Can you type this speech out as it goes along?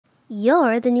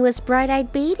You're the newest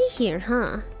bright-eyed baby here,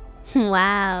 huh?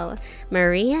 Wow,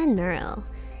 Maria Nerl.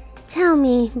 Tell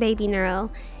me, baby Nerl,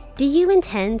 do you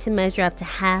intend to measure up to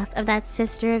half of that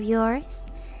sister of yours?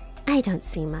 I don't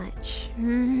see much.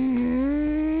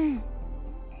 W,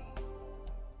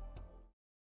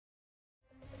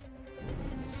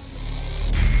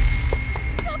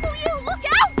 look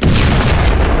out!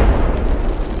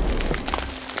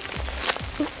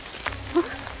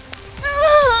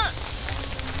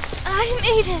 I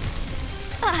made it.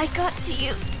 I got to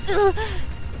you.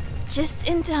 Just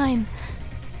in time.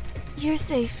 You're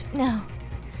safe now.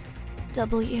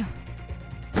 W.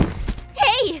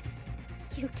 Hey!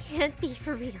 You can't be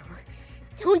for real.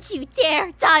 Don't you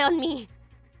dare die on me!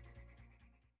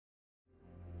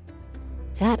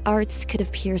 That arts could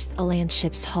have pierced a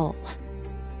landship's hull.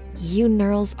 You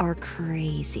Nerls are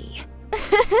crazy.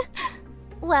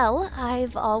 Well,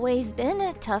 I've always been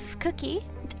a tough cookie.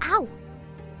 Ow!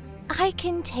 I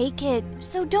can take it,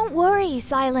 so don't worry,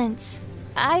 Silence.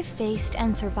 I've faced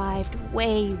and survived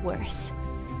way worse.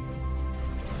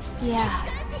 Yeah.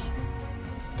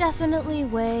 Definitely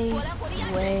way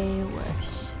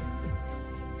worse.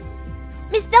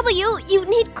 Miss W, you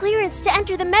need clearance to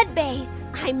enter the med bay.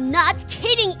 I'm not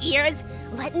kidding, Ears!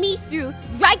 Let me through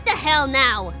right the hell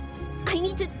now! I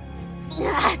need to...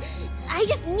 I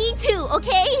just need to,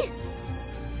 okay?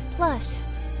 Plus,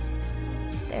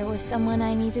 there was someone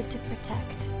I needed to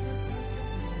protect.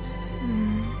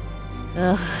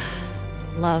 Ugh,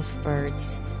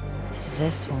 lovebirds.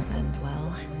 This won't end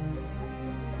well.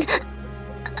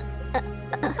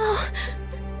 Oh,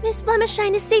 Miss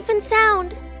BLEMISHINE is safe and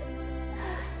sound.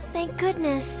 Thank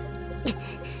goodness.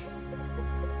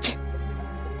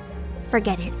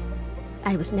 Forget it.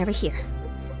 I was never here.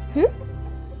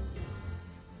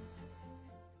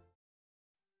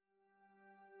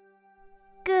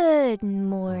 Good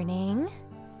morning.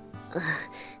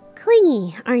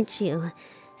 Clingy, aren't you?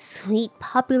 Sweet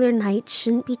popular knights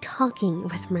shouldn't be talking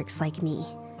with mercs like me.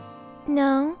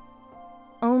 No,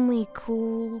 only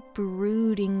cool,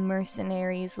 brooding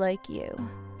mercenaries like you.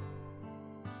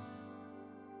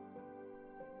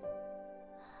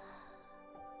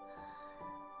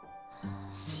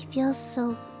 She feels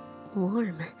so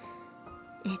warm.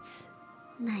 It's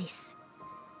nice.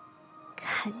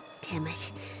 God damn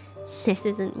it. This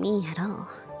isn't me at all.